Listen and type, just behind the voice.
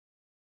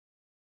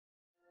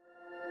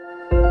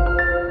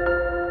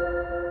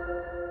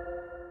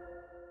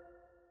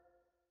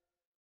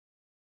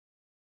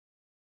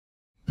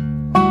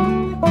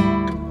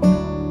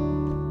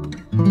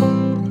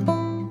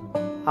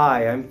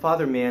I'm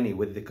Father Manny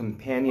with the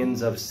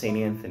Companions of St.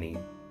 Anthony.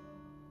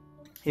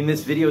 In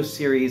this video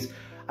series,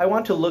 I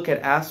want to look at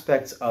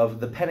aspects of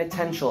the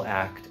Penitential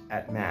Act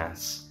at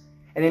Mass,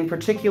 and in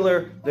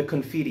particular, the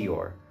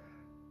Confiteor,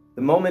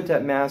 the moment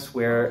at Mass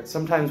where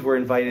sometimes we're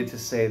invited to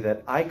say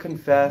that I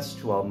confess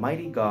to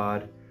Almighty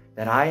God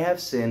that I have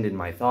sinned in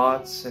my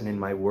thoughts and in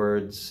my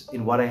words,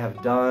 in what I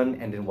have done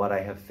and in what I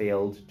have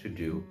failed to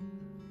do.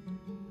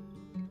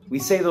 We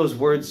say those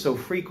words so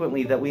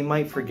frequently that we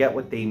might forget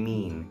what they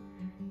mean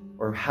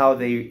or how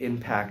they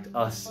impact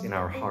us in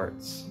our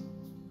hearts.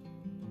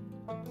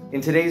 In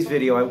today's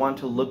video, I want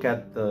to look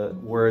at the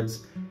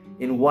words,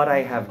 in what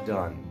I have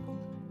done,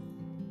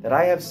 that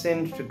I have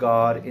sinned to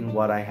God in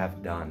what I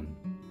have done.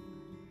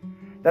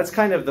 That's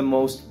kind of the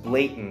most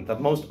blatant, the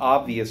most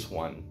obvious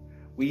one.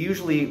 We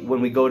usually,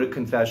 when we go to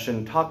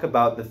confession, talk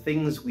about the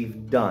things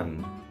we've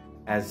done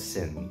as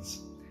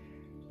sins.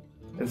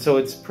 And so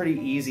it's pretty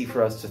easy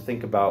for us to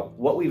think about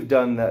what we've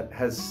done that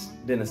has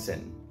been a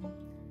sin.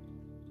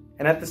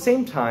 And at the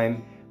same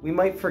time, we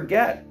might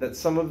forget that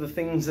some of the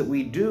things that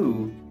we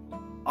do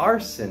are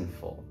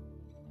sinful.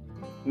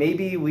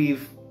 Maybe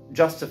we've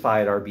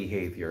justified our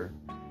behavior.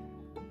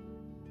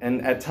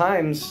 And at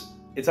times,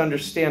 it's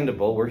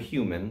understandable, we're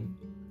human.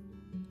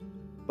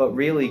 But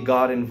really,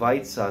 God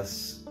invites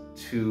us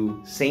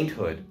to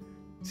sainthood,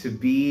 to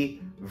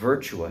be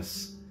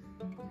virtuous.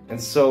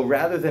 And so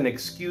rather than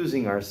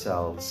excusing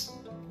ourselves,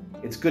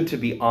 it's good to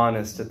be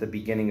honest at the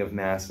beginning of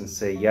Mass and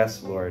say,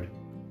 yes, Lord,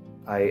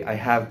 I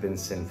have been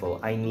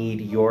sinful. I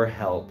need your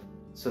help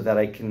so that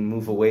I can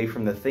move away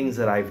from the things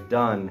that I've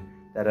done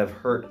that have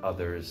hurt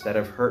others, that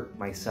have hurt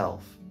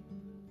myself.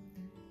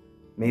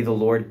 May the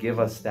Lord give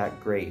us that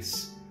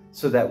grace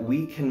so that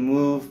we can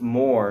move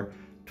more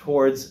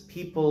towards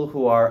people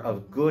who are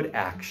of good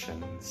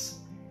actions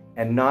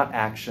and not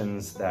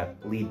actions that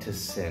lead to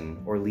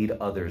sin or lead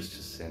others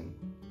to sin.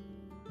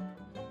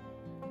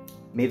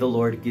 May the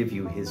Lord give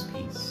you his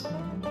peace.